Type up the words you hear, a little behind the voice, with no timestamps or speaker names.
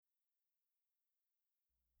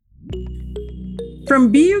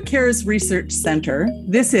From BU Cares Research Center,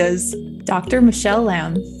 this is Dr. Michelle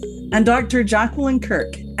Lamb and Dr. Jacqueline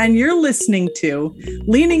Kirk, and you're listening to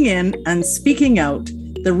Leaning In and Speaking Out,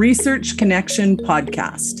 the Research Connection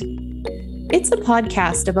podcast. It's a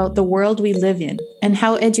podcast about the world we live in and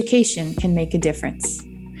how education can make a difference.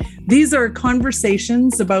 These are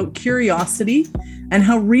conversations about curiosity and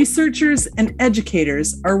how researchers and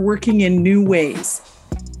educators are working in new ways.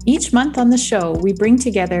 Each month on the show, we bring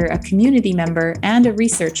together a community member and a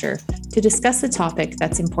researcher to discuss a topic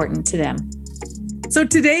that's important to them. So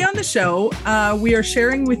today on the show, we are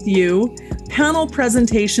sharing with you a panel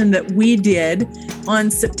presentation that we did on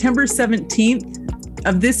September 17th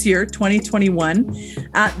of this year, 2021,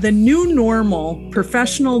 at the New Normal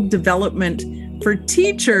Professional Development for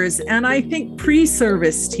Teachers, and I think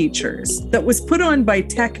pre-service teachers, that was put on by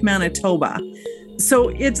Tech Manitoba. So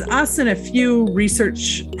it's us and a few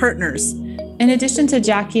research partners. In addition to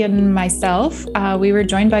Jackie and myself, we were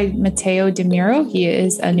joined by Matteo Di Muro. He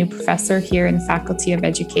is a new professor here in the Faculty of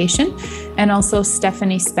Education, and also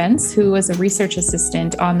Stephanie Spence, who was a research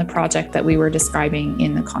assistant on the project that we were describing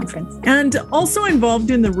in the conference. And also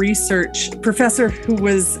involved in the research,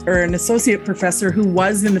 an associate professor who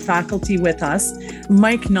was in the faculty with us,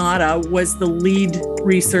 Mike Nada, was the lead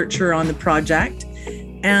researcher on the project.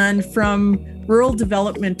 And from Rural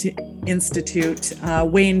Development Institute,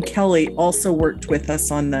 Wayne Kelly also worked with us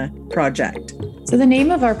on the project. So the name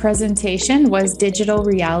of our presentation was Digital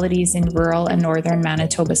Realities in Rural and Northern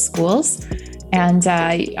Manitoba Schools. And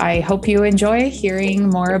I hope you enjoy hearing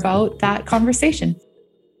more about that conversation.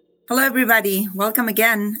 Hello, everybody. Welcome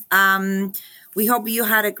again. We hope you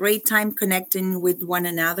had a great time connecting with one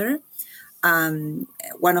another.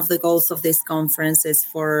 One of the goals of this conference is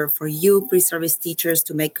for you pre-service teachers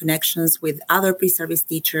to make connections with other pre-service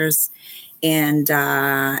teachers and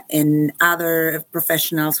other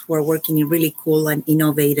professionals who are working in really cool and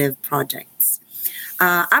innovative projects.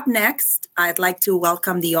 Up next, I'd like to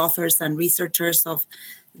welcome the authors and researchers of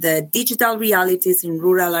the Digital Realities in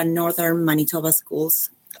Rural and Northern Manitoba Schools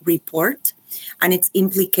report and its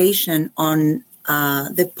implication on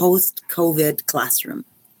the post-COVID classroom.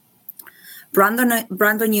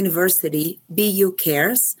 Brandon University, BU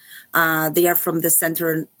Cares, they are from the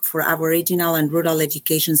Center for Aboriginal and Rural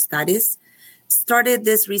Education Studies, started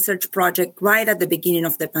this research project right at the beginning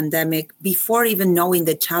of the pandemic, before even knowing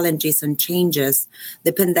the challenges and changes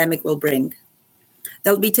the pandemic will bring.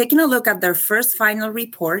 They'll be taking a look at their final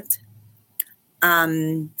report,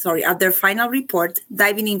 diving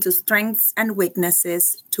into strengths and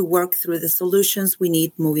weaknesses to work through the solutions we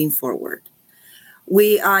need moving forward.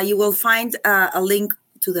 You will find a link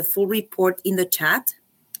to the full report in the chat.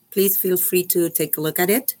 Please feel free to take a look at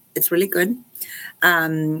it. It's really good,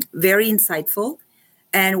 very insightful.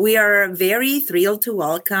 And we are very thrilled to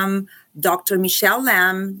welcome Dr. Michelle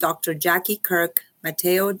Lamb, Dr. Jackie Kirk,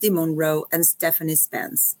 Matteo Di Muro, and Stephanie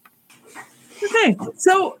Spence. Okay,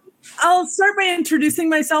 so I'll start by introducing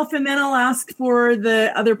myself, and then I'll ask for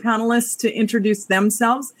the other panelists to introduce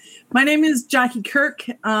themselves. My name is Jackie Kirk.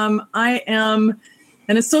 I am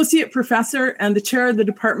an associate professor and the chair of the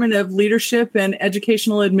Department of Leadership and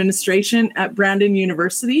Educational Administration at Brandon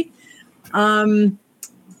University.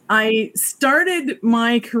 I started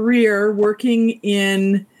my career working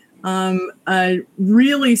in a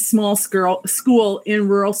really small school in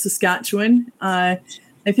rural Saskatchewan. I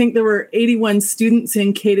think there were 81 students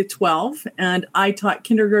in K-12, and I taught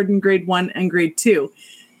kindergarten, grade 1, and grade 2.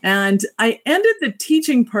 And I ended the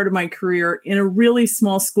teaching part of my career in a really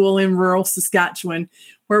small school in rural Saskatchewan,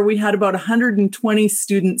 where we had about 120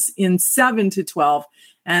 students in 7 to 12,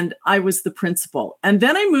 and I was the principal. And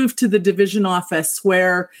then I moved to the division office,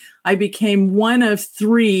 where I became one of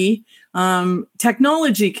 3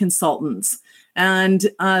 technology consultants. And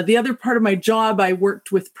the other part of my job, I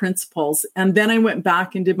worked with principals. And then I went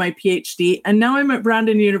back and did my PhD. And now I'm at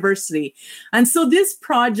Brandon University. And so this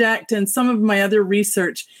project and some of my other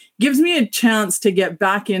research gives me a chance to get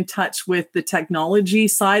back in touch with the technology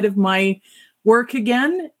side of my work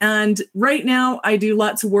again. And right now I do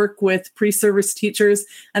lots of work with pre-service teachers.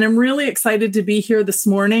 And I'm really excited to be here this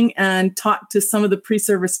morning and talk to some of the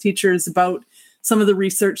pre-service teachers about some of the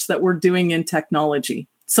research that we're doing in technology.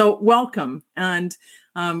 So welcome, and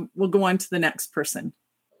we'll go on to the next person.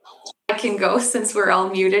 I can go since we're all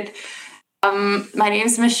muted. My name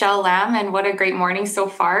is Michelle Lamb, and what a great morning so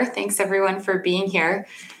far. Thanks everyone for being here.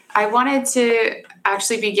 I wanted to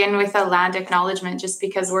actually begin with a land acknowledgement just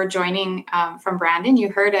because we're joining from Brandon. You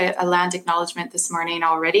heard a land acknowledgement this morning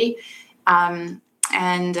already.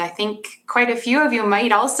 And I think quite a few of you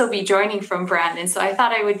might also be joining from Brandon. So I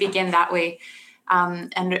thought I would begin that way.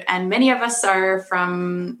 And many of us are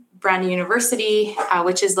from Brandon University,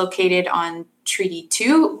 which is located on Treaty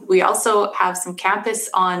 2. We also have some campus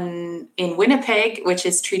in Winnipeg, which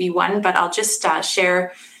is Treaty 1, but I'll just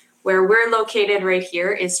share where we're located right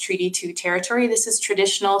here is Treaty 2 territory. This is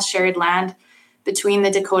traditional shared land between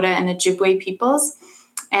the Dakota and Ojibwe peoples.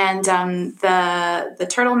 And the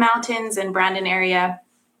Turtle Mountains and Brandon area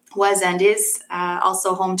was and is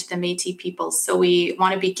also home to the Métis peoples. So we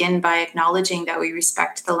want to begin by acknowledging that we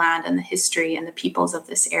respect the land and the history and the peoples of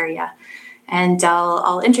this area. And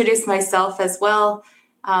I'll introduce myself as well.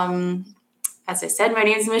 As I said, my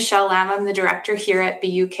name is Michelle Lamb. I'm the director here at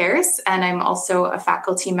BU Cares, and I'm also a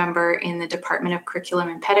faculty member in the Department of Curriculum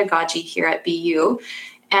and Pedagogy here at BU.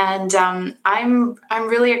 And I'm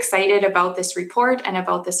really excited about this report and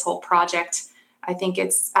about this whole project. I think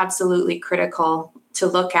it's absolutely critical to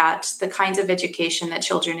look at the kinds of education that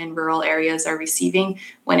children in rural areas are receiving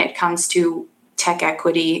when it comes to tech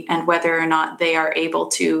equity and whether or not they are able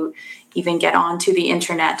to even get onto the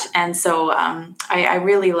internet. And so I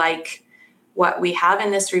really like what we have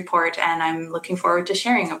in this report, and I'm looking forward to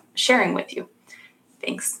sharing with you.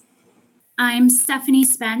 Thanks. I'm Stephanie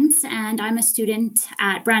Spence, and I'm a student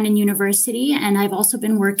at Brandon University, and I've also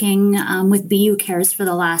been working with BU Cares for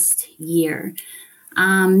the last year.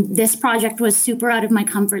 This project was super out of my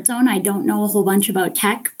comfort zone. I don't know a whole bunch about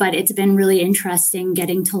tech, but it's been really interesting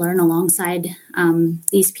getting to learn alongside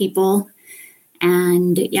these people.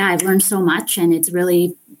 And yeah, I've learned so much, and it's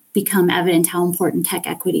really become evident how important tech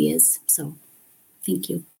equity is. So thank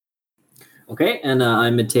you. Okay, and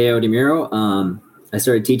I'm Mateo DeMuro. I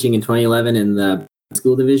started teaching in 2011 in the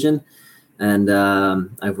school division, and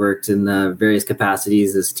I've worked in various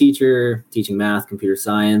capacities as teacher, teaching math, computer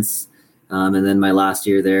science, and then my last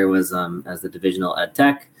year there was as the divisional ed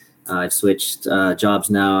tech. I've switched jobs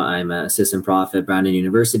now. I'm an assistant prof at Brandon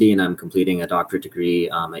University, and I'm completing a doctorate degree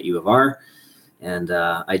at U of R. And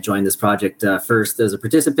I joined this project first as a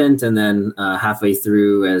participant, and then halfway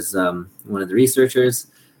through as one of the researchers.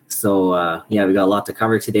 So yeah, we got a lot to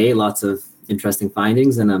cover today, lots of interesting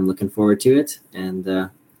findings, and I'm looking forward to it. And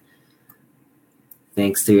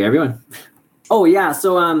thanks to everyone. Oh yeah,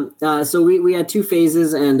 so we had two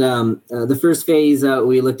phases, and the first phase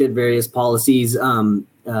we looked at various policies,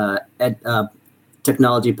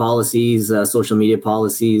 technology policies, social media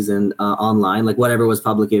policies, and online, like whatever was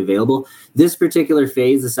publicly available. This particular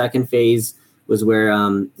phase, the second phase, was where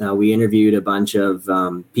we interviewed a bunch of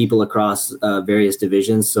people across various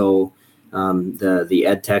divisions. So the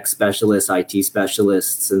ed tech specialists, IT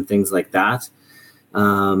specialists, and things like that.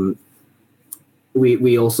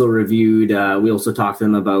 We also reviewed, we also talked to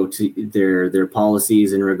them about their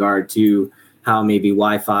policies in regard to how maybe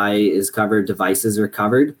Wi-Fi is covered, devices are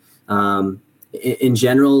covered. In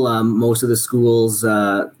general, most of the schools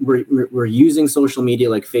were using social media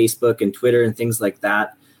like Facebook and Twitter and things like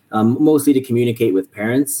that, mostly to communicate with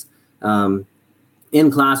parents. In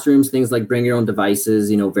classrooms, things like bring your own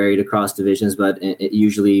devices, varied across divisions, but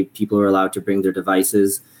usually people are allowed to bring their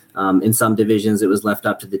devices. In some divisions, it was left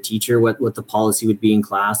up to the teacher what the policy would be in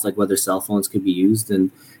class, like whether cell phones could be used and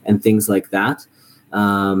things like that.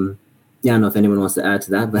 Yeah, I don't know if anyone wants to add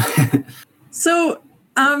to that, but so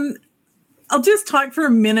I'll just talk for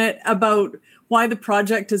a minute about why the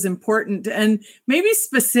project is important, and maybe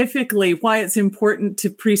specifically why it's important to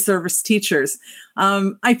pre-service teachers.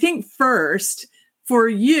 I think first, for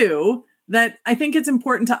you, that I think it's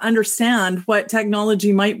important to understand what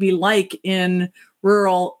technology might be like in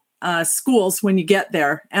rural schools when you get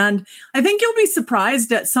there. And I think you'll be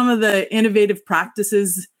surprised at some of the innovative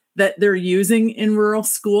practices that they're using in rural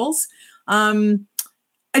schools.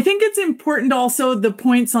 I think it's important also the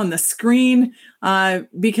points on the screen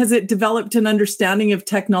because it developed an understanding of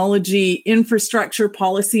technology, infrastructure,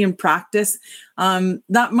 policy, and practice.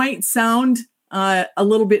 That might sound a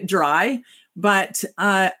little bit dry, but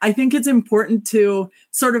I think it's important to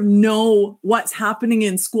sort of know what's happening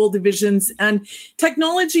in school divisions. And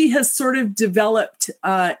technology has sort of developed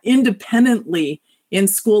independently in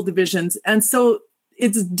school divisions. And so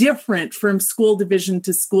it's different from school division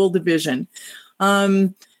to school division.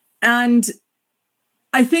 And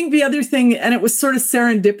I think the other thing, and it was sort of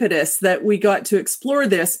serendipitous that we got to explore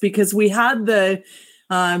this because we had the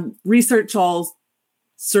research all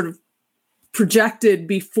sort of projected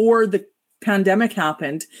before the pandemic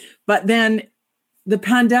happened, but then the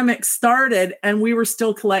pandemic started and we were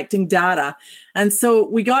still collecting data. And so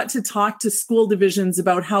we got to talk to school divisions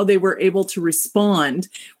about how they were able to respond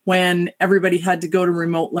when everybody had to go to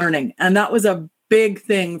remote learning. And that was a big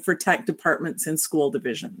thing for tech departments in school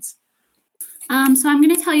divisions. So I'm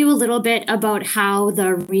going to tell you a little bit about how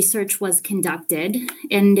the research was conducted.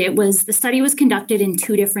 And the study was conducted in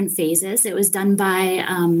 2 different phases. It was done by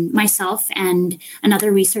myself and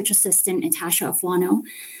another research assistant, Natasha Afuano.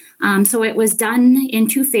 So it was done in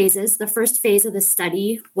 2 phases. The first phase of the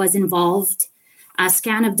study involved a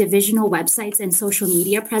scan of divisional websites and social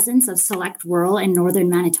media presence of select rural and northern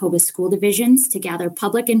Manitoba school divisions to gather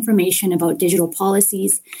public information about digital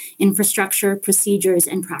policies, infrastructure, procedures,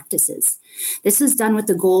 and practices. This was done with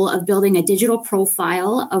the goal of building a digital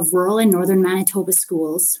profile of rural and northern Manitoba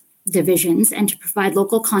schools divisions and to provide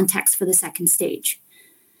local context for the second stage.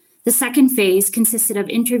 The second phase consisted of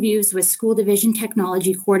interviews with school division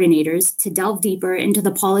technology coordinators to delve deeper into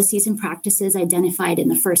the policies and practices identified in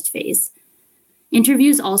the first phase.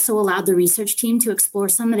 Interviews also allowed the research team to explore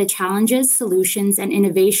some of the challenges, solutions, and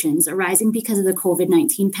innovations arising because of the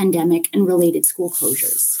COVID-19 pandemic and related school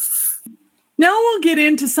closures. Now we'll get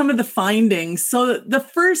into some of the findings. So the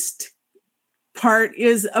first part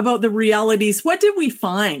is about the realities. What did we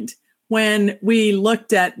find when we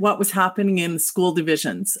looked at what was happening in the school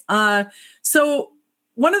divisions? So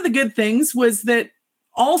one of the good things was that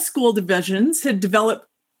all school divisions had developed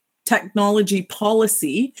technology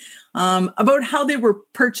policy about how they were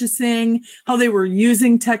purchasing, how they were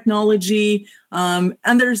using technology, and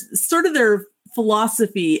there's sort of their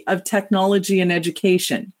philosophy of technology and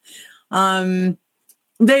education.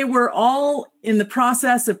 They were all in the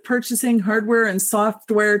process of purchasing hardware and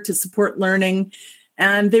software to support learning,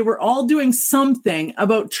 and they were all doing something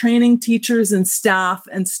about training teachers and staff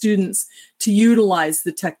and students to utilize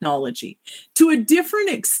the technology. To a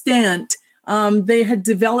different extent, they had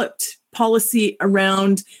developed policy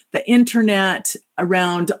around the internet,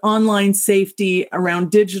 around online safety,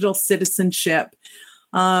 around digital citizenship.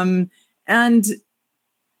 And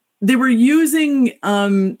they were using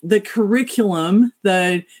the curriculum,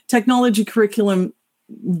 the technology curriculum,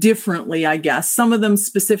 differently, I guess. Some of them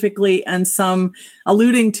specifically and some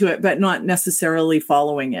alluding to it, but not necessarily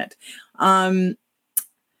following it.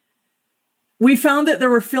 We found that there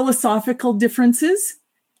were philosophical differences.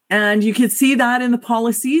 And you could see that in the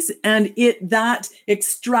policies, and that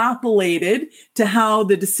extrapolated to how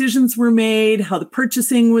the decisions were made, how the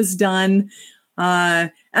purchasing was done.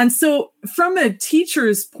 And so from a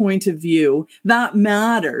teacher's point of view, that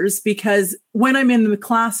matters because when I'm in the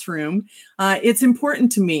classroom, it's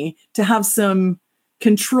important to me to have some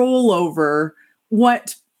control over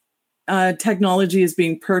what technology is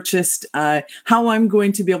being purchased, how I'm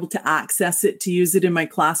going to be able to access it, to use it in my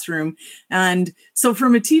classroom. And so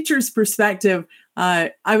from a teacher's perspective,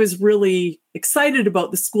 I was really excited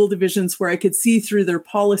about the school divisions where I could see through their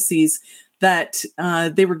policies that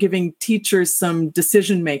they were giving teachers some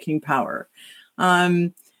decision-making power.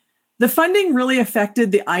 The funding really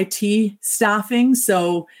affected the IT staffing.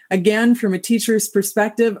 So again, from a teacher's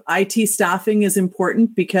perspective, IT staffing is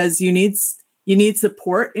important because you need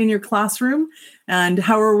support in your classroom. And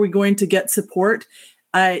how are we going to get support?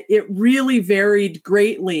 It really varied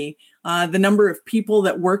greatly, the number of people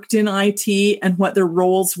that worked in IT and what their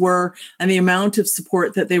roles were and the amount of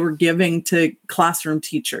support that they were giving to classroom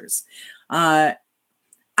teachers.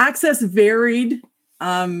 Access varied,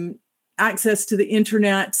 access to the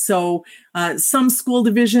internet. So some school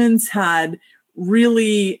divisions had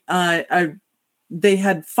really they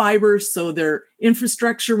had fiber, so their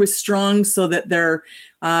infrastructure was strong so that their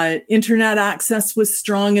internet access was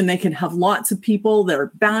strong and they could have lots of people. Their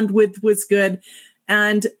bandwidth was good.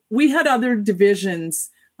 And we had other divisions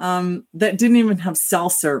that didn't even have cell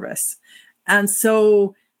service. And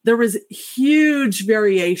so there was huge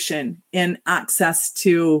variation in access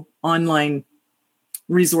to online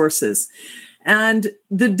resources. And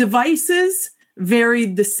the devices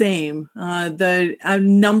varied the same. The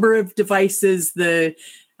number of devices, the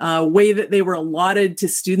way that they were allotted to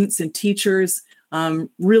students and teachers,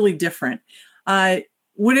 really different.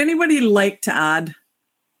 Would anybody like to add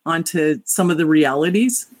onto some of the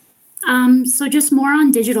realities? So just more on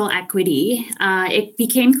digital equity. It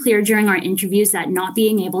became clear during our interviews that not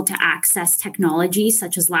being able to access technology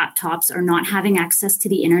such as laptops or not having access to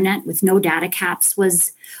the internet with no data caps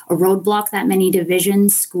was a roadblock that many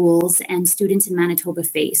divisions, schools, and students in Manitoba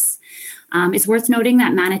face. It's worth noting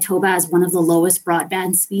that Manitoba has one of the lowest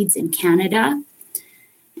broadband speeds in Canada.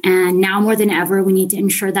 And now more than ever, we need to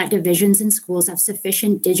ensure that divisions and schools have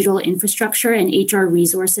sufficient digital infrastructure and HR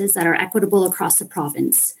resources that are equitable across the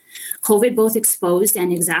province. COVID both exposed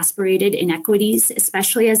and exacerbated inequities,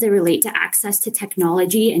 especially as they relate to access to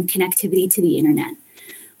technology and connectivity to the internet.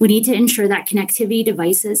 We need to ensure that connectivity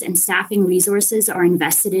devices and staffing resources are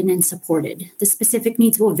invested in and supported. The specific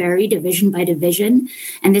needs will vary division by division,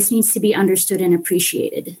 and this needs to be understood and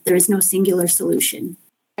appreciated. There is no singular solution.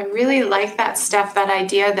 I really like that, Steph, that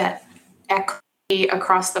idea that equity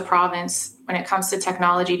across the province when it comes to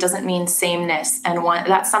technology doesn't mean sameness. And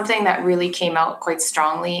that's something that really came out quite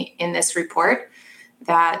strongly in this report,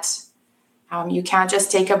 that you can't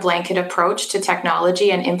just take a blanket approach to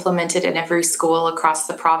technology and implement it in every school across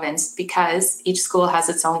the province, because each school has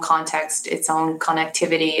its own context, its own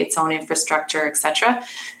connectivity, its own infrastructure, etc.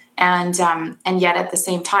 And yet at the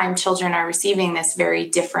same time, children are receiving this very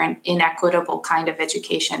different, inequitable kind of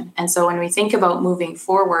education. And so when we think about moving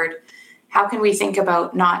forward, how can we think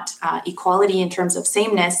about not equality in terms of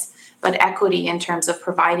sameness, but equity in terms of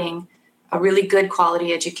providing a really good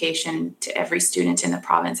quality education to every student in the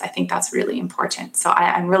province? I think that's really important. So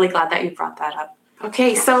I'm really glad that you brought that up.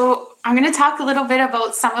 Okay, so I'm going to talk a little bit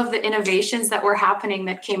about some of the innovations that were happening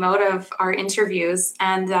that came out of our interviews.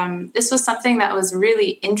 And this was something that was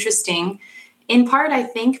really interesting, in part, I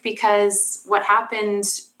think, because what happened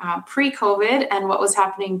pre-COVID and what was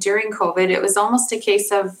happening during COVID, it was almost a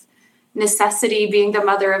case of necessity being the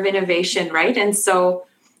mother of innovation, right? And so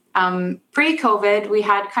pre-COVID, we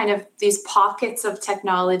had kind of these pockets of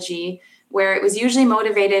technology where it was usually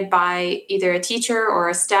motivated by either a teacher or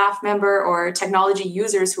a staff member or technology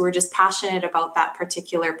users who were just passionate about that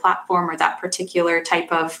particular platform or that particular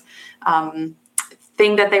type of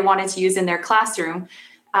thing that they wanted to use in their classroom.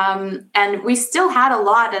 And we still had a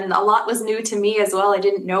lot, and a lot was new to me as well. I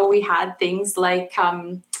didn't know we had things like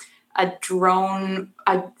a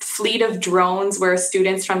fleet of drones where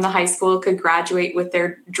students from the high school could graduate with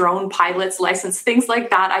their drone pilot's license, things like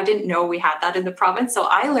that. I didn't know we had that in the province. So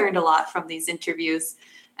I learned a lot from these interviews.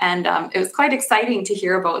 And it was quite exciting to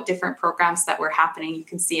hear about different programs that were happening. You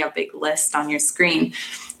can see a big list on your screen.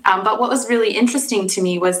 But what was really interesting to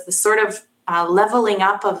me was the sort of leveling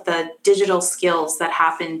up of the digital skills that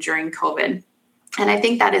happened during COVID. And I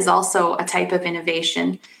think that is also a type of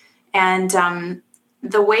innovation. And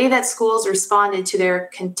the way that schools responded to their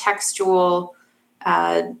contextual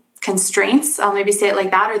constraints, I'll maybe say it like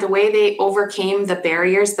that, or the way they overcame the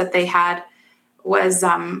barriers that they had was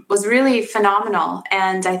really phenomenal.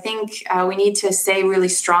 And I think we need to say really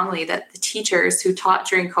strongly that the teachers who taught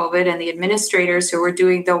during COVID and the administrators who were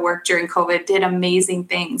doing the work during COVID did amazing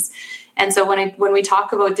things. And so when we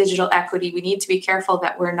talk about digital equity, we need to be careful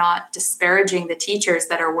that we're not disparaging the teachers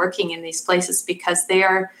that are working in these places, because they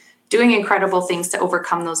are doing incredible things to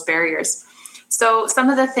overcome those barriers. So some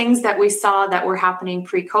of the things that we saw that were happening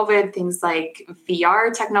pre-COVID, things like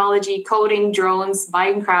VR technology, coding, drones,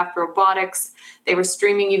 Minecraft, robotics, they were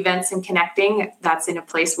streaming events and connecting. That's in a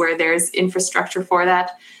place where there's infrastructure for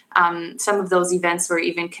that. Some of those events were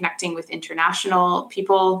even connecting with international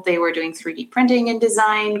people. They were doing 3D printing and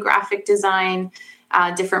design, graphic design,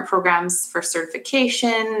 different programs for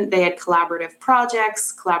certification. They had collaborative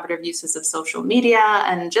projects, collaborative uses of social media,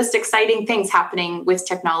 and just exciting things happening with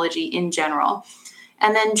technology in general.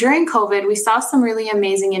 And then during COVID, we saw some really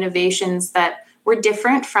amazing innovations that were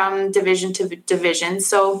different from division to division.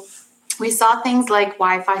 So we saw things like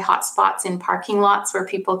Wi-Fi hotspots in parking lots where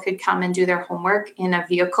people could come and do their homework in a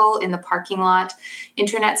vehicle in the parking lot,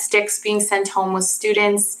 internet sticks being sent home with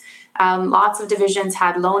students. Lots of divisions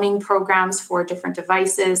had loaning programs for different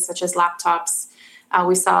devices, such as laptops.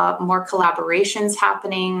 We saw more collaborations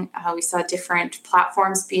happening. We saw different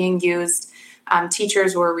platforms being used.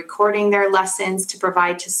 Teachers were recording their lessons to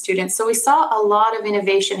provide to students. So we saw a lot of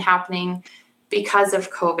innovation happening because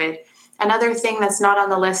of COVID. Another thing that's not on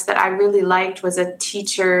the list that I really liked was a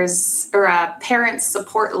teacher's or a parent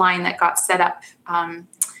support line that got set up.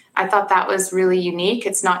 I thought that was really unique.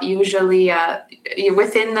 It's not usually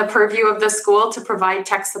within the purview of the school to provide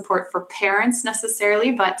tech support for parents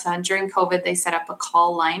necessarily, but during COVID, they set up a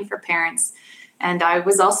call line for parents. And I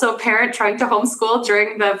was also a parent trying to homeschool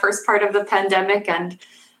during the first part of the pandemic, and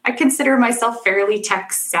I consider myself fairly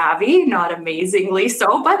tech savvy, not amazingly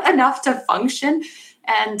so, but enough to function.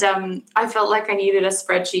 And I felt like I needed a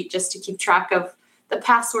spreadsheet just to keep track of the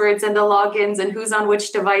passwords and the logins and who's on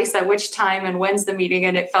which device at which time and when's the meeting,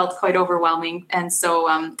 and it felt quite overwhelming. And so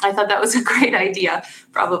I thought that was a great idea,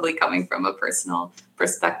 probably coming from a personal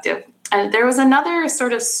perspective. And there was another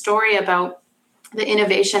sort of story about the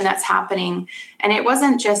innovation that's happening, and it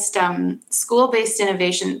wasn't just school-based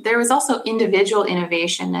innovation. There was also individual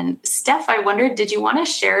innovation. And Steph, I wondered, did you want to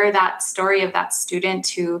share that story of that student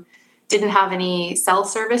who didn't have any cell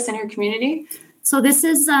service in her community? So this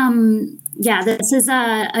is a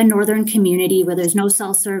northern community where there's no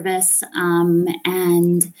cell service,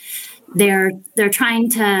 and they're trying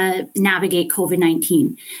to navigate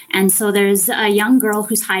COVID-19. And so there's a young girl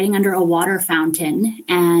who's hiding under a water fountain,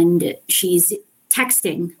 and she's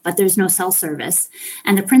texting, but there's no cell service.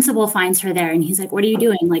 And the principal finds her there, and he's like, "What are you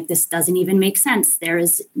doing? Like, this doesn't even make sense. There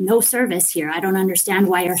is no service here. I don't understand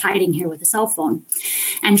why you're hiding here with a cell phone."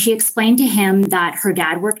 And she explained to him that her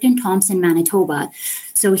dad worked in Thompson, Manitoba.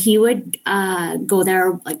 So he would go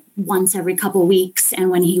there like once every couple weeks. And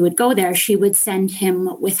when he would go there, she would send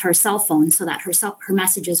him with her cell phone so that her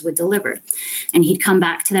messages would deliver. And he'd come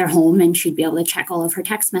back to their home, and she'd be able to check all of her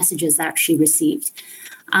text messages that she received.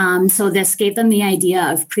 So this gave them the idea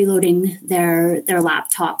of preloading their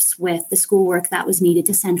laptops with the schoolwork that was needed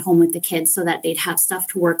to send home with the kids, so that they'd have stuff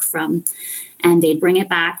to work from, and they'd bring it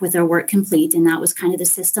back with their work complete. And that was kind of the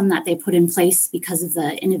system that they put in place because of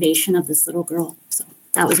the innovation of this little girl. So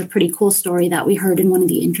that was a pretty cool story that we heard in one of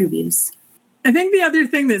the interviews. I think the other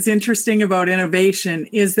thing that's interesting about innovation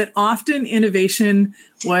is that often innovation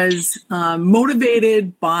was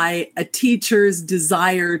motivated by a teacher's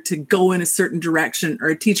desire to go in a certain direction, or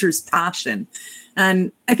a teacher's passion.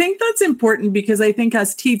 And I think that's important, because I think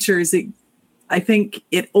as teachers, I think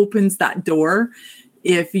it opens that door.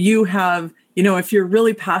 If you have, if you're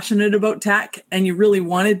really passionate about tech and you really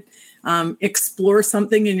want to explore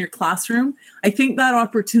something in your classroom, I think that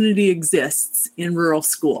opportunity exists in rural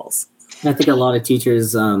schools. I think a lot of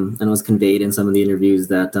teachers, and it was conveyed in some of the interviews,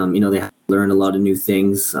 that, they have to learn a lot of new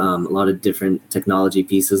things, a lot of different technology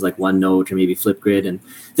pieces like OneNote or maybe Flipgrid, and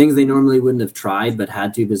things they normally wouldn't have tried but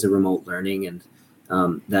had to because of remote learning, and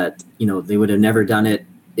that, they would have never done it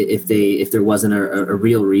if there wasn't a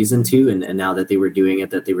real reason to. And now that they were doing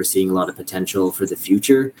it, that they were seeing a lot of potential for the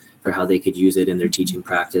future, for how they could use it in their teaching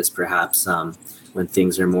practice, perhaps when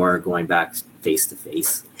things are more going back face to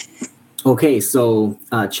face. Okay, so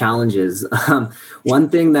challenges. One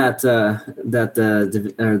thing that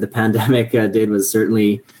the pandemic did was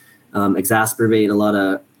certainly exacerbate a lot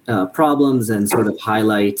of problems and sort of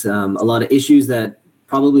highlight a lot of issues that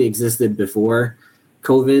probably existed before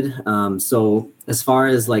COVID. So as far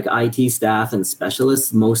as like IT staff and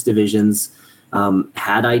specialists, most divisions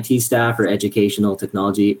had IT staff or educational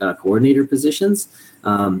technology coordinator positions.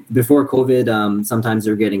 Before COVID, sometimes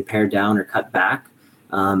they were getting pared down or cut back.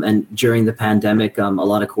 And during the pandemic, a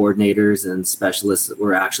lot of coordinators and specialists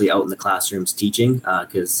were actually out in the classrooms teaching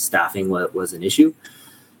because staffing was an issue.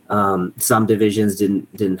 Some divisions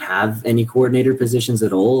didn't have any coordinator positions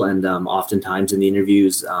at all, and oftentimes in the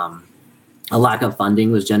interviews, a lack of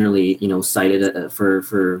funding was generally, cited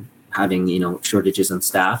for having, shortages on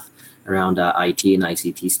staff around IT and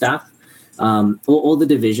ICT staff. All the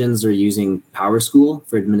divisions are using PowerSchool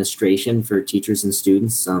for administration for teachers and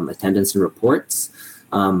students, attendance and reports.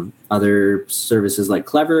 Other services like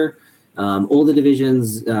Clever. All the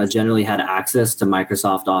divisions generally had access to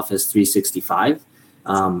Microsoft Office 365,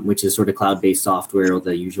 which is sort of cloud-based software with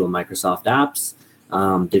the usual Microsoft apps.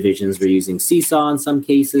 Divisions were using Seesaw in some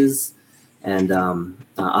cases, and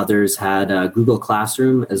others had Google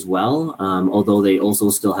Classroom as well, although they also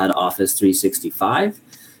still had Office 365.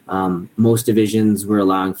 Most divisions were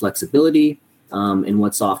allowing flexibility in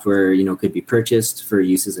what software could be purchased for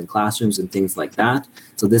uses in classrooms and things like that.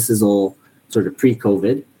 So this is all sort of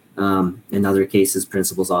pre-COVID. In other cases,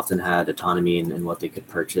 principals often had autonomy in what they could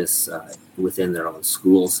purchase within their own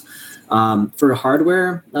schools. For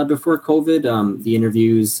hardware, before COVID, the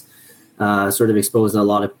interviews sort of exposed a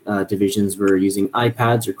lot of divisions were using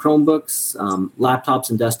iPads or Chromebooks. Laptops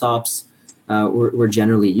and desktops were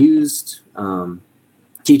generally used.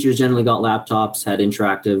 Teachers generally got laptops, had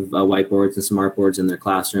interactive whiteboards and smartboards in their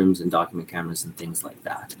classrooms, and document cameras and things like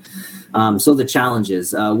that. So the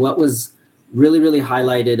challenges, what was really, really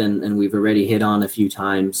highlighted, and we've already hit on a few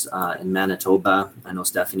times in Manitoba. I know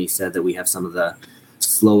Stephanie said that we have some of the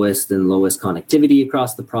slowest and lowest connectivity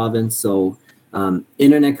across the province. So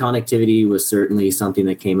internet connectivity was certainly something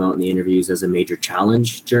that came out in the interviews as a major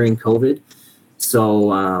challenge during COVID.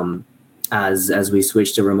 So as we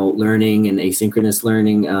switched to remote learning and asynchronous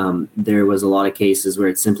learning, there was a lot of cases where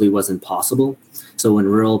it simply wasn't possible. So in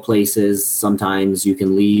rural places, sometimes you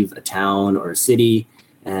can leave a town or a city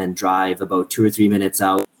and drive about 2 or 3 minutes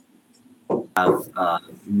out, have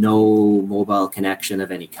no mobile connection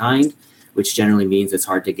of any kind, which generally means it's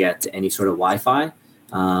hard to get to any sort of Wi-Fi.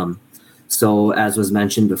 So as was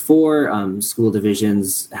mentioned before, school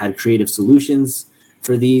divisions had creative solutions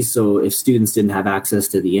for these. So if students didn't have access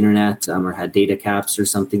to the internet or had data caps or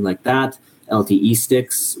something like that, LTE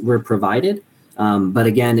sticks were provided. But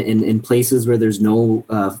again, in places where there's no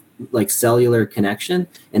cellular connection,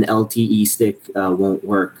 an LTE stick won't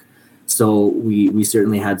work. So we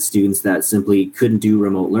certainly had students that simply couldn't do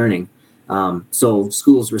remote learning. So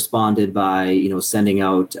schools responded by, sending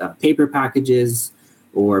out paper packages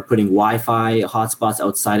or putting Wi-Fi hotspots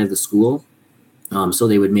outside of the school. So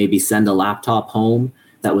they would maybe send a laptop home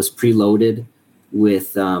that was preloaded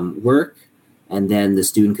with work, and then the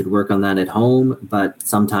student could work on that at home. But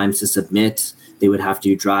sometimes to submit, they would have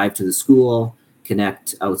to drive to the school,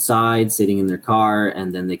 connect outside, sitting in their car,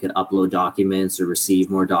 and then they could upload documents or receive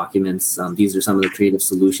more documents. These are some of the creative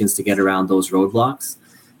solutions to get around those roadblocks.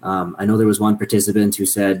 I know there was one participant who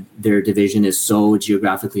said their division is so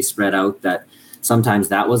geographically spread out that sometimes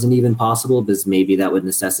that wasn't even possible, because maybe that would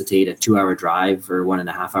necessitate a 2-hour drive or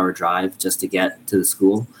 1.5-hour drive just to get to the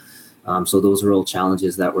school. So those were all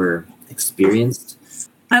challenges that were experienced.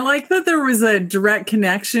 I like that there was a direct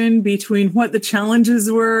connection between what the challenges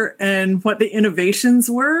were and what the innovations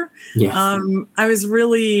were. Yes. I was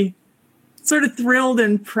really sort of thrilled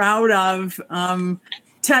and proud of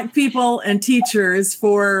tech people and teachers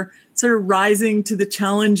for sort of rising to the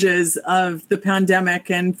challenges of the pandemic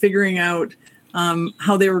and figuring out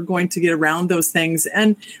how they were going to get around those things,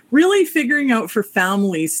 and really figuring out for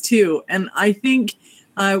families too. And I think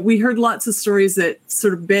we heard lots of stories that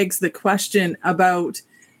sort of begs the question about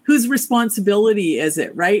whose responsibility is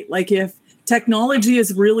it, right? Like, if technology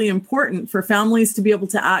is really important for families to be able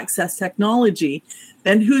to access technology,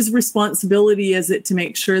 then whose responsibility is it to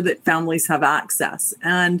make sure that families have access?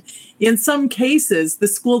 And in some cases, the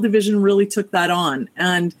school division really took that on.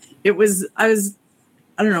 And I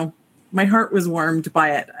don't know, my heart was warmed by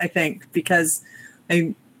it, I think, because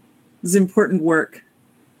it was important work.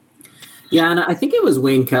 Yeah, and I think it was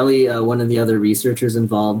Wayne Kelly, one of the other researchers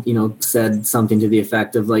involved, said something to the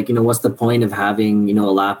effect of like, what's the point of having, a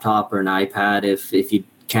laptop or an iPad if you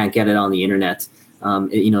can't get it on the internet?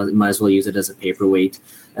 You might as well use it as a paperweight.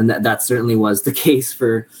 And that certainly was the case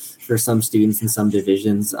for some students in some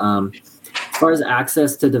divisions. As far as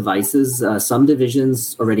access to devices, some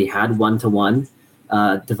divisions already had one-to-one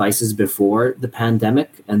devices before the pandemic.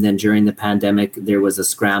 And then during the pandemic, there was a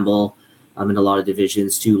scramble in a lot of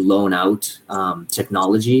divisions to loan out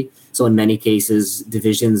technology. So in many cases,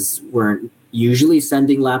 divisions weren't usually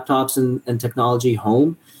sending laptops and technology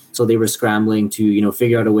home. So they were scrambling to,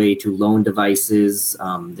 figure out a way to loan devices.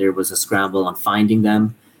 There was a scramble on finding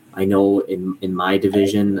them. I know in my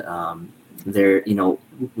division,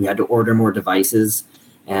 we had to order more devices,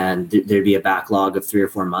 and there'd be a backlog of 3 or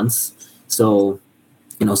 4 months. So,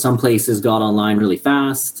 some places got online really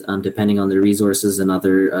fast, depending on their resources, and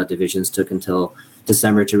other divisions took until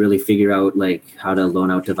December to really figure out like how to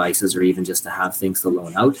loan out devices, or even just to have things to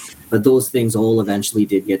loan out. But those things all eventually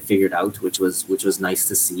did get figured out, which was nice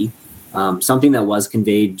to see. Something that was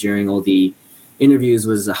conveyed during all the interviews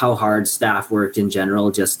was how hard staff worked in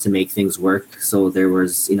general just to make things work. So there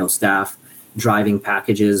was, staff driving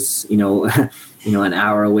packages, an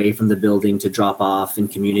hour away from the building to drop off in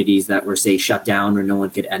communities that were, say, shut down where no one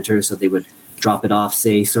could enter. So they would drop it off,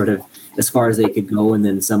 say, sort of as far as they could go, and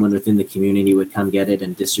then someone within the community would come get it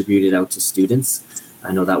and distribute it out to students.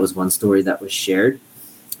 I know that was one story that was shared.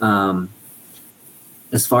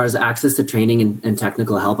 As far as access to training and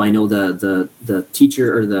technical help, I know the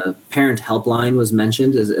teacher or the parent helpline was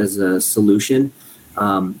mentioned as a solution.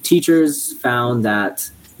 Teachers found that,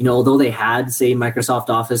 although they had, say, Microsoft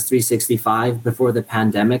Office 365 before the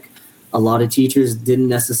pandemic, a lot of teachers didn't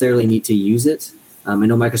necessarily need to use it. I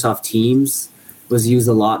know Microsoft Teams was used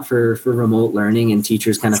a lot for remote learning, and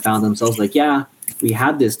teachers kind of found themselves like, yeah, we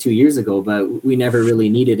had this 2 years ago, but we never really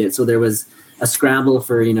needed it. So there was a scramble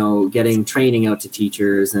for, getting training out to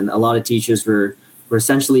teachers, and a lot of teachers were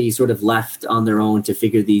essentially sort of left on their own to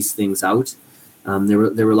figure these things out.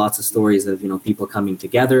 There were lots of stories of, people coming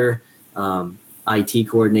together, IT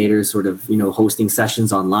coordinators sort of, hosting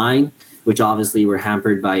sessions online, which obviously were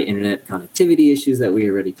hampered by internet connectivity issues that we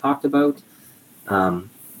already talked about.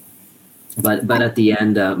 But at the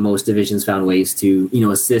end, most divisions found ways to,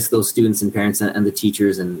 assist those students and parents and the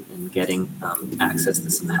teachers in getting access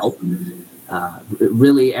to some help.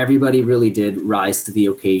 Really, everybody really did rise to the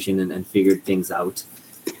occasion and figured things out.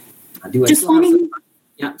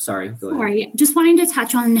 Yeah, sorry. Go ahead. Sorry, just wanting to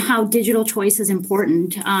touch on how digital choice is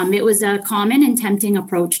important. It was a common and tempting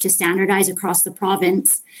approach to standardize across the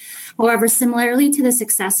province. However, similarly to the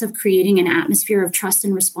success of creating an atmosphere of trust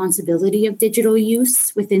and responsibility of digital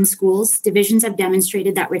use within schools, divisions have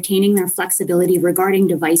demonstrated that retaining their flexibility regarding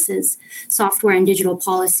devices, software, and digital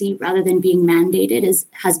policy, rather than being mandated,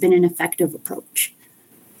 has been an effective approach.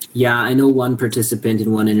 Yeah, I know one participant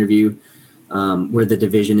in one interview where the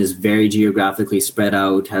division is very geographically spread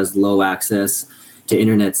out, has low access to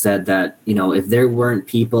internet, said that, if there weren't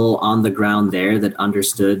people on the ground there that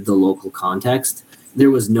understood the local context, there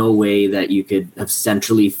was no way that you could have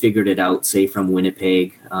centrally figured it out, say from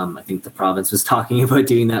Winnipeg. I think the province was talking about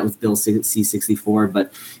doing that with Bill C-64,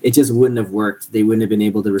 but it just wouldn't have worked. They wouldn't have been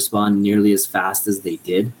able to respond nearly as fast as they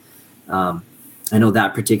did. I know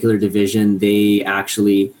that particular division, they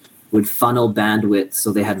actually would funnel bandwidth.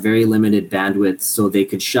 So they had very limited bandwidth, so they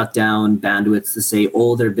could shut down bandwidth to say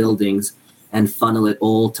all their buildings and funnel it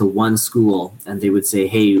all to one school. And they would say,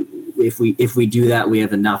 hey, if we do that, we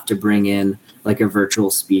have enough to bring in like a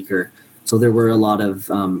virtual speaker. So there were a lot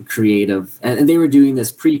of creative, and they were doing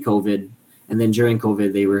this pre-COVID. And then during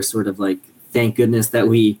COVID, they were sort of like, thank goodness that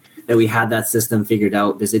we had that system figured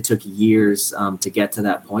out, because it took years to get to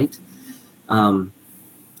that point. And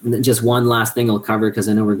then just one last thing I'll cover, because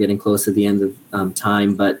I know we're getting close to the end of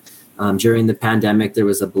time, but during the pandemic, there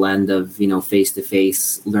was a blend of,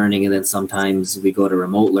 face-to-face learning, and then sometimes we go to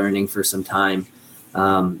remote learning for some time.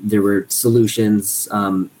 There were solutions.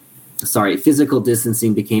 Physical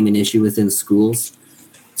distancing became an issue within schools.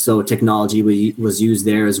 So technology was used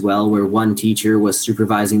there as well, where one teacher was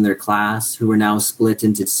supervising their class, who were now split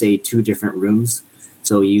into, say, 2 different rooms.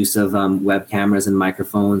 So use of web cameras and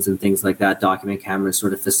microphones and things like that, document cameras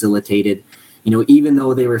sort of facilitated. Even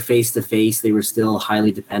though they were face-to-face, they were still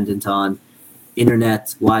highly dependent on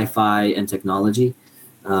internet, Wi-Fi, and technology.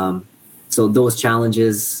 So those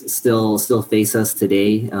challenges still face us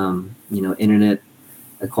today. Internet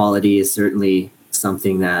equality is certainly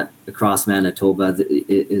something that across Manitoba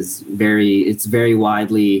it's very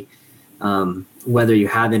widely, whether you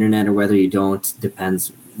have internet or whether you don't,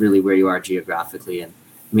 depends really where you are geographically. And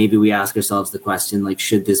maybe we ask ourselves the question, like,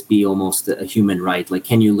 should this be almost a human right? Like,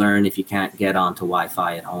 can you learn if you can't get onto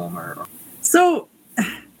Wi-Fi at home? So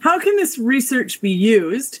how can this research be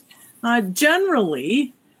used?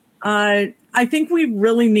 Generally, I think we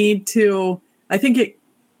really need to, I think it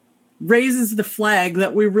raises the flag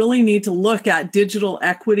that we really need to look at digital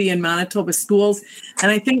equity in Manitoba schools.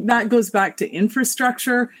 And I think that goes back to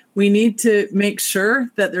infrastructure. We need to make sure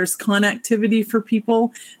that there's connectivity for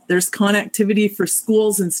people. There's connectivity for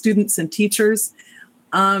schools and students and teachers.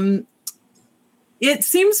 It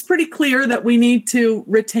seems pretty clear that we need to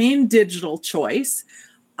retain digital choice.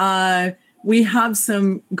 We have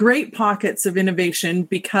some great pockets of innovation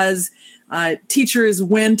because teachers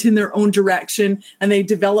went in their own direction and they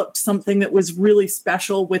developed something that was really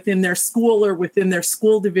special within their school or within their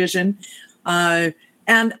school division. And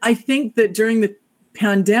I think that during the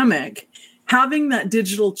pandemic, having that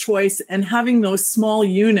digital choice and having those small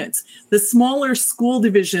units, the smaller school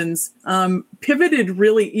divisions pivoted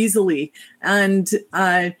really easily and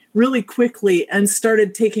really quickly and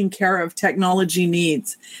started taking care of technology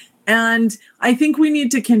needs. And I think we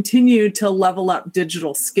need to continue to level up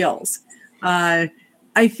digital skills.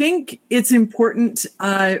 I think it's important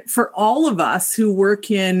for all of us who work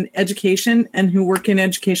in education and who work in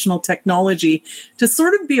educational technology to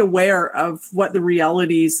sort of be aware of what the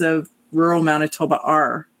realities of rural Manitoba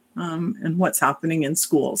are and what's happening in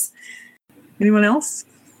schools. Anyone else?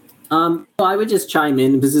 Well, I would just chime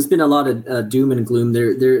in because there's been a lot of doom and gloom.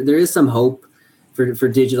 There is some hope for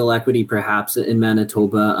digital equity, perhaps, in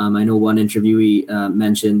Manitoba. I know one interviewee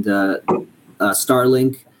mentioned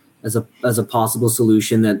Starlink as a possible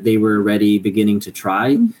solution that they were already beginning to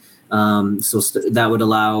try. That would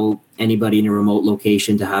allow anybody in a remote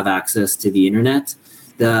location to have access to the internet.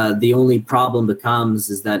 The only problem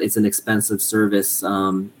becomes is that it's an expensive service.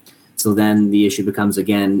 So then the issue becomes,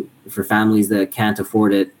 again, for families that can't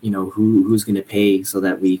afford it, who's going to pay so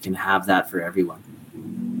that we can have that for everyone?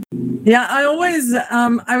 Yeah,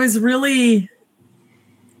 I was really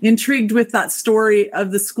intrigued with that story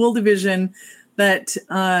of the school division that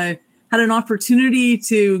had an opportunity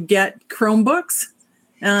to get Chromebooks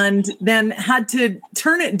and then had to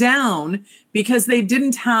turn it down because they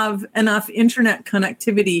didn't have enough internet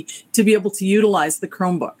connectivity to be able to utilize the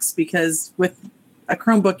Chromebooks, because with a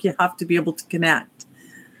Chromebook, you have to be able to connect.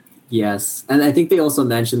 Yes. And I think they also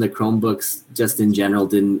mentioned the Chromebooks just in general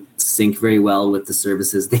didn't sync very well with the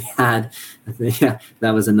services they had. Yeah,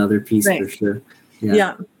 that was another piece for sure.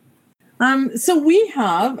 Yeah. So we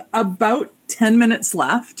have about 10 minutes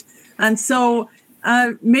left. And so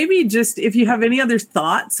maybe just if you have any other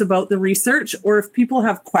thoughts about the research, or if people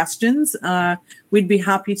have questions, we'd be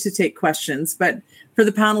happy to take questions. But for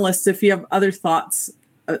the panelists, if you have other thoughts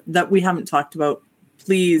that we haven't talked about,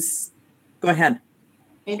 please go ahead.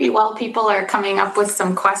 Maybe while people are coming up with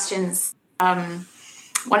some questions,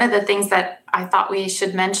 one of the things that I thought we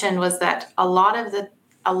should mention was that a lot of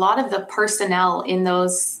the personnel in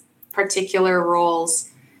those particular roles,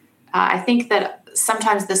 I think that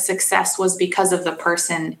sometimes the success was because of the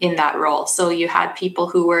person in that role. So you had people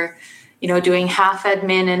who were, doing half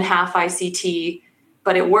admin and half ICT,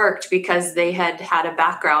 but it worked because they had had a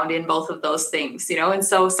background in both of those things, and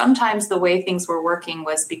so sometimes the way things were working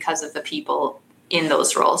was because of the people in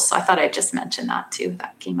those roles. So I thought I'd just mention that too.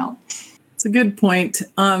 That came out. It's a good point.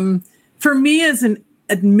 For me as an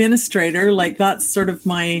administrator, like that's sort of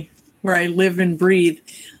where I live and breathe.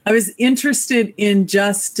 I was interested in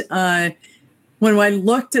just when I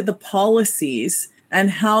looked at the policies and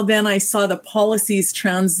how then I saw the policies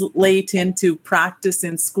translate into practice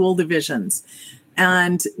in school divisions.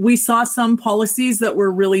 And we saw some policies that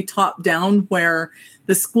were really top down, where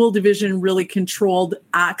the school division really controlled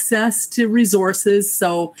access to resources.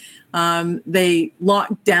 So they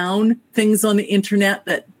locked down things on the internet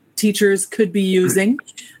that teachers could be using.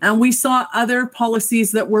 And we saw other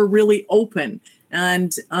policies that were really open,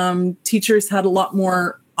 and teachers had a lot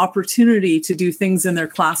more opportunity to do things in their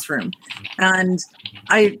classroom. And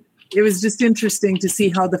it was just interesting to see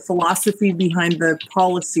how the philosophy behind the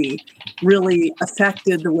policy really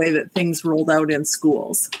affected the way that things rolled out in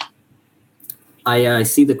schools. I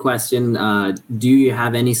see the question. Do you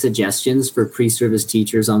have any suggestions for pre-service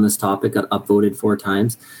teachers on this topic? Got upvoted 4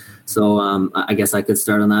 times. So I guess I could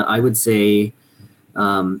start on that. I would say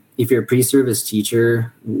if you're a pre-service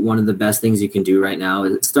teacher, one of the best things you can do right now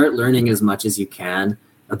is start learning as much as you can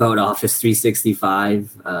about Office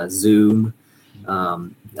 365, Zoom,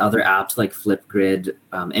 other apps like Flipgrid,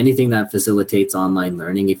 anything that facilitates online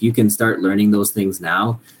learning. If you can start learning those things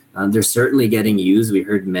now, they're certainly getting used. We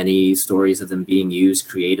heard many stories of them being used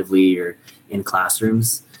creatively or in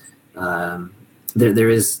classrooms. There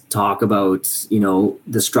is talk about,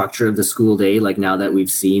 the structure of the school day. Like now that we've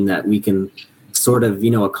seen that we can sort of,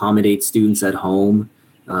 accommodate students at home,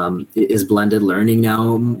 is blended learning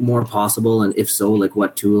now more possible? And if so, like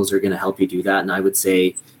what tools are going to help you do that? And I would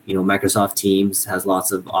say, Microsoft Teams has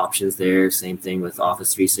lots of options there. Same thing with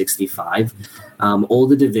Office 365. All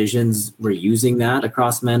the divisions were using that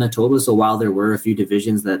across Manitoba. So while there were a few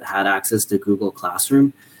divisions that had access to Google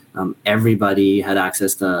Classroom, everybody had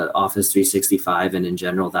access to Office 365. And in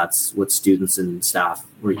general, that's what students and staff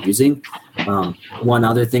were using. One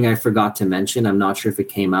other thing I forgot to mention, I'm not sure if it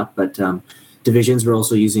came up, but divisions were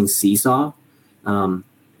also using Seesaw.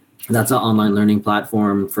 That's an online learning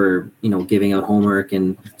platform for, giving out homework,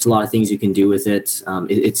 and there's a lot of things you can do with it.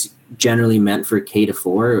 It's generally meant for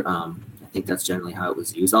K-4. I think that's generally how it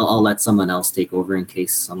was used. I'll let someone else take over in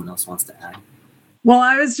case someone else wants to add. Well,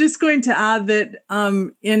 I was just going to add that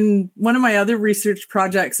in one of my other research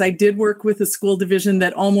projects, I did work with a school division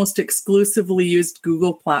that almost exclusively used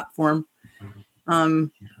Google platform.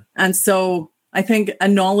 And so I think a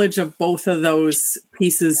knowledge of both of those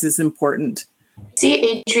pieces is important.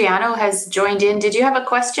 See, Adriano has joined in. Did you have a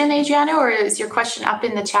question, Adriano, or is your question up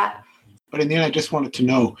in the chat? But in the end, I just wanted to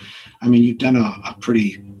know, you've done a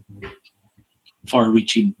pretty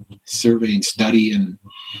far-reaching survey and study and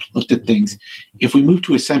looked at things. If we move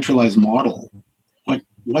to a centralized model,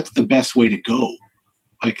 what's the best way to go?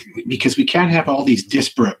 Because we can't have all these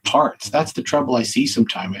disparate parts. That's the trouble I see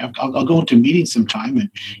sometimes. I'll go into meetings sometime, and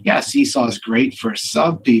yeah, Seesaw is great for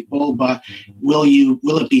some people, but will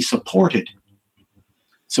it be supported?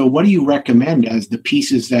 So what do you recommend as the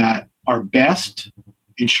pieces that are best,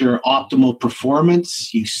 ensure optimal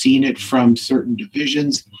performance? You've seen it from certain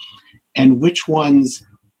divisions. And which ones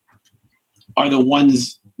are the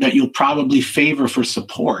ones that you'll probably favor for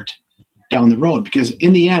support down the road? Because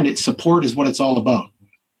in the end, support is what it's all about.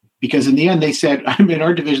 Because in the end, they said, in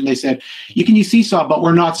our division, they said, you can use Seesaw, but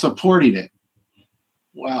we're not supporting it.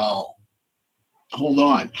 Well, hold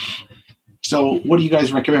on. So what do you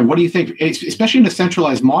guys recommend? What do you think, especially in a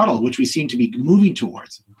centralized model, which we seem to be moving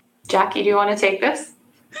towards? Jackie, do you want to take this?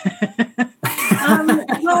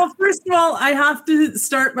 Well, first of all, I have to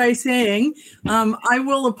start by saying I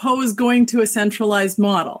will oppose going to a centralized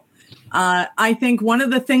model. I think one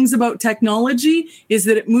of the things about technology is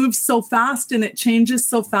that it moves so fast and it changes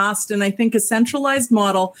so fast. And I think a centralized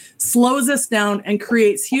model slows us down and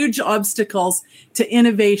creates huge obstacles to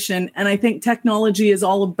innovation. And I think technology is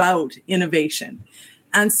all about innovation.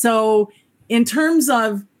 And so in terms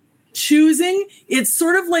of choosing, it's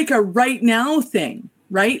sort of like a right now thing,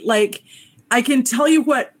 right? Like I can tell you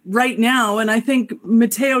what right now, and I think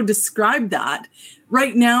Matteo described that.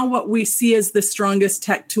 Right now, what we see is the strongest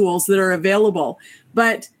tech tools that are available.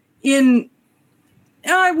 But in,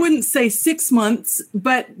 I wouldn't say 6 months,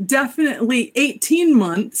 but definitely 18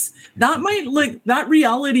 months, that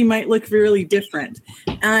reality might look really different.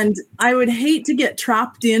 And I would hate to get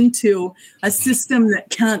trapped into a system that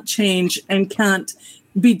can't change and can't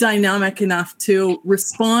be dynamic enough to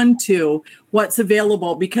respond to what's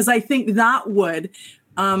available, because I think that would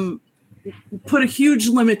put a huge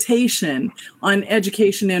limitation on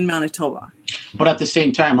education in Manitoba. But at the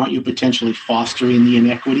same time, aren't you potentially fostering the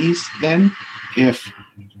inequities then? If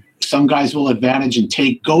some guys will advantage and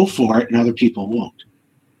go for it and other people won't.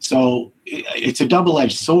 So it's a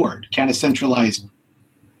double-edged sword. Can a centralized,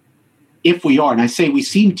 if we are, and I say we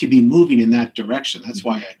seem to be moving in that direction, that's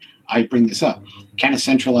why I bring this up. Can a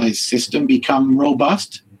centralized system become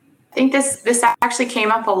robust? I think this actually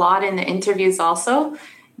came up a lot in the interviews also.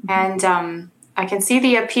 And I can see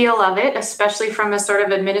the appeal of it, especially from a sort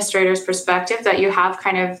of administrator's perspective, that you have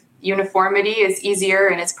kind of uniformity is easier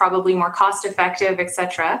and it's probably more cost effective,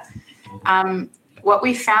 etc. What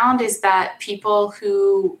we found is that people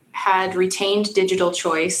who had retained digital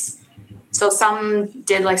choice, so some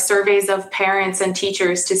did like surveys of parents and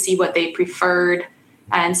teachers to see what they preferred.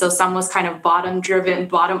 And so some was kind of bottom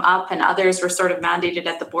up, and others were sort of mandated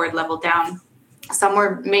at the board level down. Some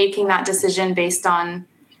were making that decision based on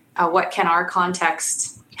what can our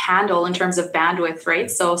context handle in terms of bandwidth,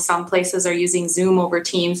 right? So some places are using Zoom over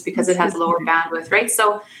Teams because it has lower bandwidth, right?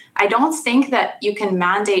 So I don't think that you can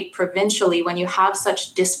mandate provincially when you have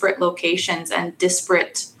such disparate locations and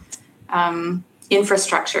disparate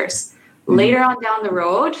infrastructures. Later on down the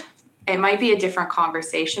road, it might be a different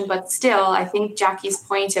conversation, but still, I think Jackie's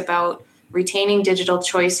point about retaining digital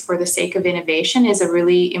choice for the sake of innovation is a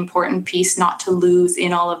really important piece not to lose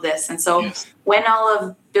in all of this. And so when all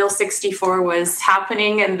of Bill 64 was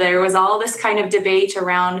happening and there was all this kind of debate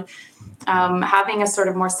around having a sort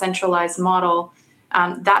of more centralized model,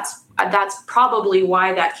 that's probably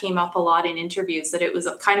why that came up a lot in interviews, that it was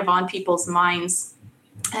kind of on people's minds.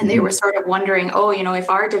 And they were sort of wondering, if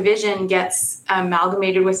our division gets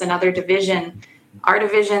amalgamated with another division, our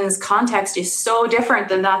division's context is so different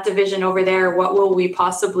than that division over there. What will we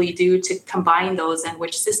possibly do to combine those, and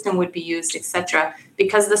which system would be used, etc.?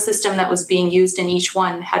 Because the system that was being used in each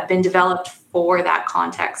one had been developed for that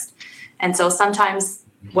context. And so sometimes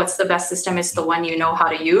what's the best system is the one you know how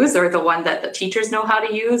to use, or the one that the teachers know how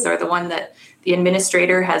to use, or the one that the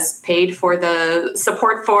administrator has paid for the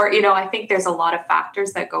support for. I think there's a lot of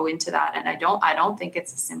factors that go into that. And I don't think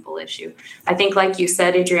it's a simple issue. I think, like you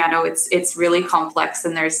said, Adriano, it's really complex,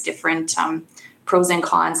 and there's different pros and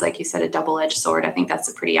cons, like you said, a double-edged sword. I think that's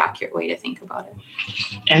a pretty accurate way to think about it.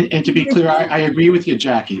 And to be clear, I agree with you,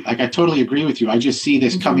 Jackie. Like, I totally agree with you. I just see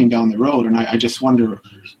this coming down the road, and I just wonder.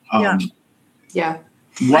 I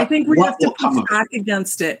think we have to push back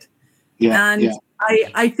against it.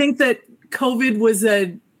 I think that COVID was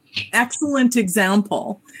an excellent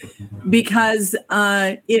example, because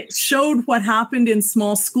it showed what happened in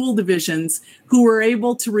small school divisions who were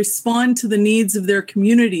able to respond to the needs of their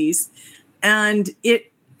communities. And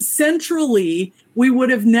centrally, we would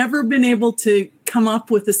have never been able to come up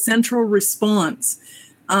with a central response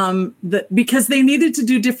because they needed to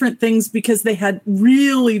do different things because they had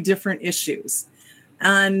really different issues.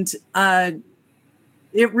 And the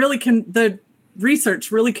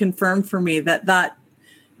research really confirmed for me that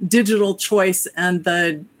digital choice and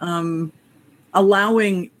the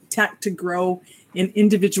allowing tech to grow in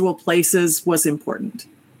individual places was important.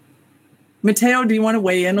 Matteo, do you want to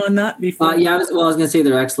weigh in on that before? I was going to say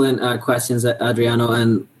they're excellent questions, Adriano,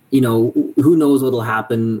 and who knows what will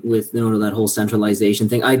happen with that whole centralization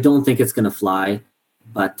thing. I don't think it's going to fly,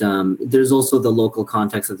 but there's also the local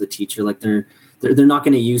context of the teacher. Like they're not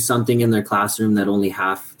going to use something in their classroom that only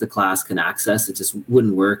half the class can access. It just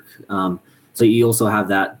wouldn't work. So you also have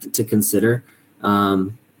that to consider.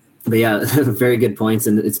 But yeah, very good points,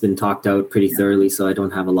 and it's been talked out pretty thoroughly, so I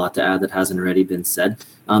don't have a lot to add that hasn't already been said.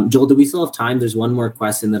 Joel, do we still have time? There's one more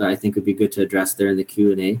question that I think would be good to address there in the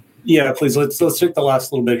Q&A. Yeah, please. Let's take the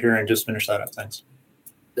last little bit here and just finish that up. Thanks.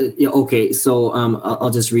 Okay, so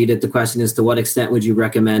I'll just read it. The question is, to what extent would you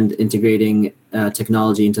recommend integrating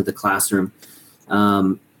technology into the classroom?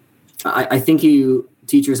 I think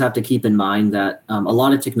teachers have to keep in mind that a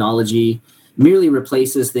lot of technology merely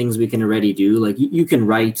replaces things we can already do. Like you can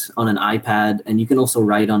write on an iPad, and you can also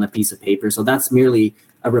write on a piece of paper. So that's merely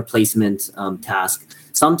a replacement task.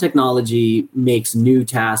 Some technology makes new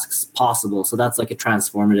tasks possible. So that's like a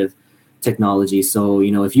transformative technology. So,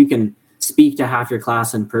 if you can speak to half your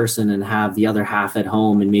class in person and have the other half at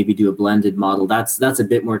home and maybe do a blended model, that's a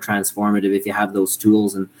bit more transformative if you have those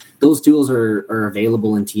tools. And those tools are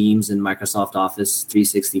available in Teams and Microsoft Office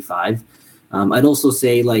 365. I'd also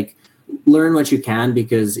say, learn what you can,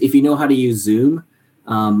 because if you know how to use Zoom,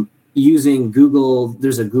 using Google,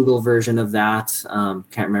 there's a Google version of that.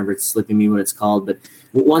 Can't remember, it's slipping me what it's called, but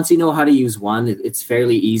once you know how to use one, it's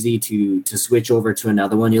fairly easy to switch over to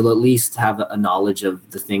another one. You'll at least have a knowledge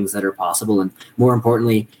of the things that are possible, and more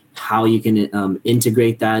importantly, how you can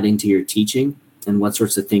integrate that into your teaching. and what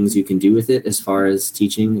sorts of things you can do with it as far as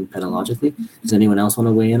teaching and pedagogically. Does anyone else want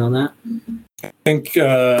to weigh in on that? I think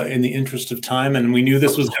in the interest of time, and we knew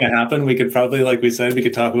this was going to happen, we could probably, like we said, we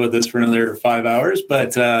could talk about this for another 5 hours,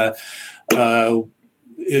 but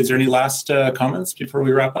is there any last comments before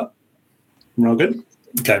we wrap up? We're all good?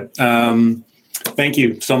 Okay. Thank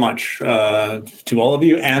you so much to all of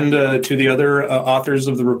you and to the other authors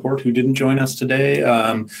of the report who didn't join us today.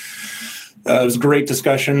 It was a great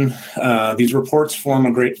discussion. These reports form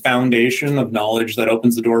a great foundation of knowledge that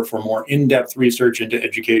opens the door for more in-depth research into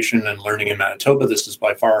education and learning in Manitoba. This is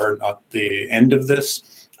by far not the end of this.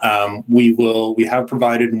 We have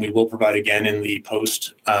provided and we will provide again in the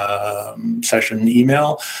post session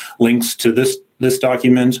email links to this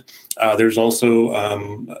document. There's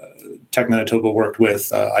also Tech Manitoba worked with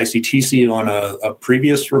ICTC on a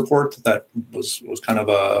previous report that was kind of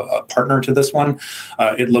a partner to this one.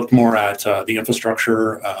 It looked more at the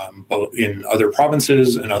infrastructure both in other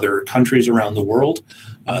provinces and other countries around the world.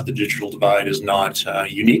 The digital divide is not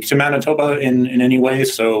unique to Manitoba in any way,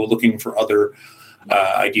 so looking for other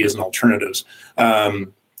ideas and alternatives.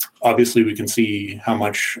 Obviously, we can see how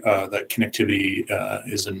much that connectivity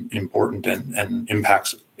is important and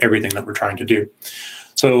impacts everything that we're trying to do.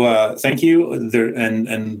 So thank you.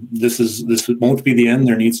 And this won't be the end.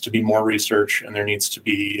 There needs to be more research, and there needs to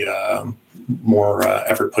be more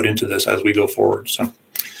effort put into this as we go forward. So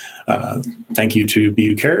thank you to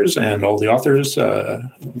BU Cares and all the authors.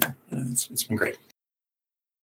 It's been great.